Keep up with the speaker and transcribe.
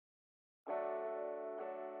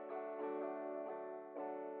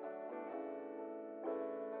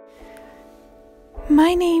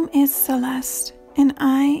My name is Celest, and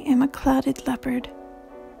I am a clouded leopard.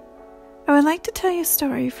 I would like to tell you a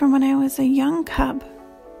story from when I was a young cub.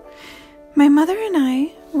 My mother and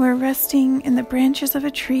I were resting in the branches of a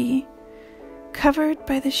tree, covered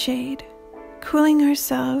by the shade, cooling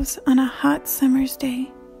ourselves on a hot summer's day.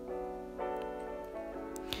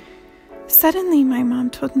 Suddenly, my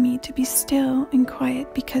mom told me to be still and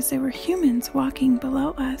quiet because there were humans walking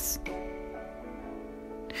below us.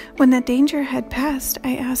 When the danger had passed,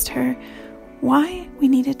 I asked her why we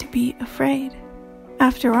needed to be afraid.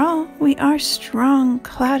 After all, we are strong,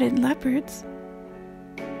 clouded leopards.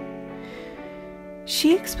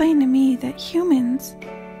 She explained to me that humans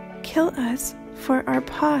kill us for our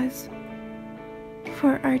paws,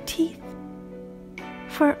 for our teeth,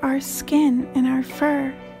 for our skin and our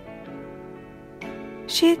fur.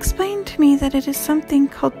 She explained to me that it is something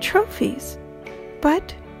called trophies,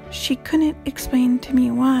 but she couldn't explain to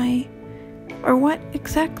me why or what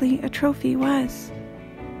exactly a trophy was.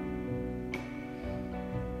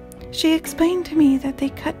 She explained to me that they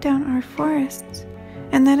cut down our forests,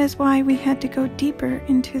 and that is why we had to go deeper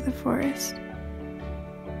into the forest.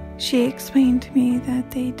 She explained to me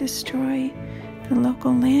that they destroy the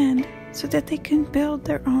local land so that they can build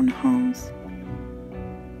their own homes.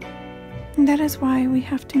 And that is why we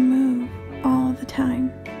have to move all the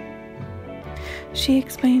time. She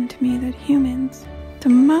explained to me that humans, the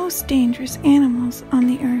most dangerous animals on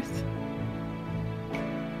the earth.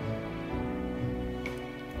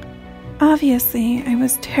 Obviously, I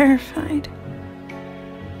was terrified.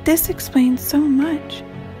 This explains so much,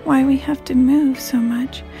 why we have to move so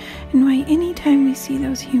much, and why anytime we see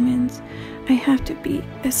those humans, I have to be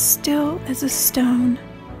as still as a stone.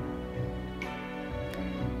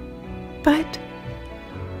 But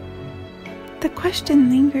the question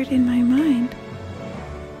lingered in my mind.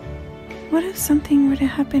 What if something were to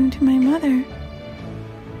happen to my mother?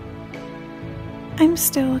 I'm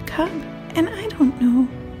still a cub, and I don't know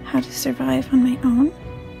how to survive on my own.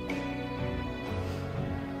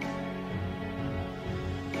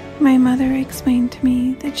 My mother explained to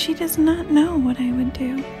me that she does not know what I would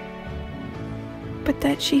do, but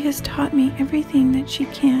that she has taught me everything that she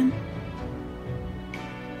can,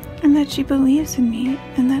 and that she believes in me,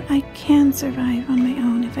 and that I can survive on my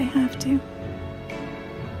own if I have to.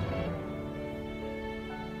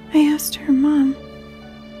 I asked her, "Mom,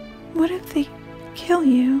 what if they kill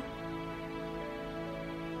you?"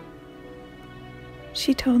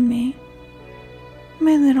 She told me,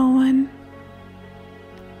 "My little one,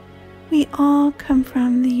 we all come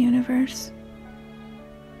from the universe.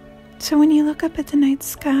 So when you look up at the night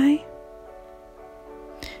sky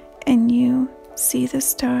and you see the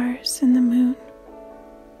stars and the moon,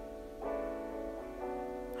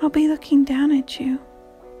 I'll be looking down at you,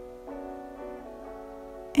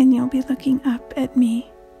 and you'll be looking up at me.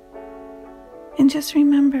 And just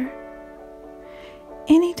remember,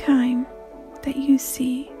 anytime that you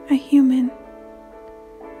see a human,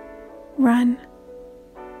 run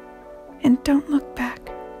and don't look back."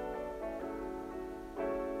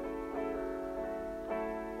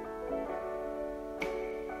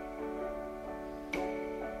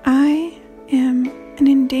 I am an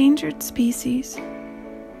endangered species.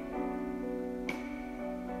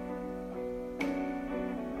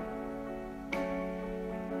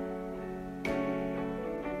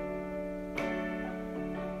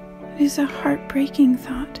 It is a heartbreaking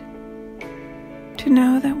thought to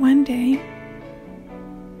know that one day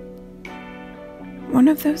one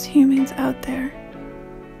of those humans out there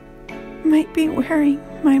might be wearing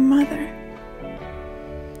my mother,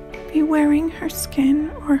 be wearing her skin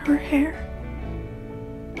or her hair,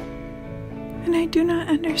 and I do not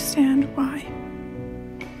understand why,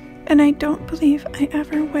 and I don't believe I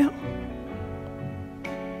ever will.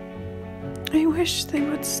 I wish they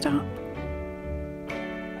would stop.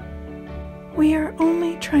 We are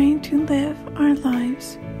only trying to live our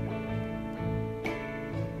lives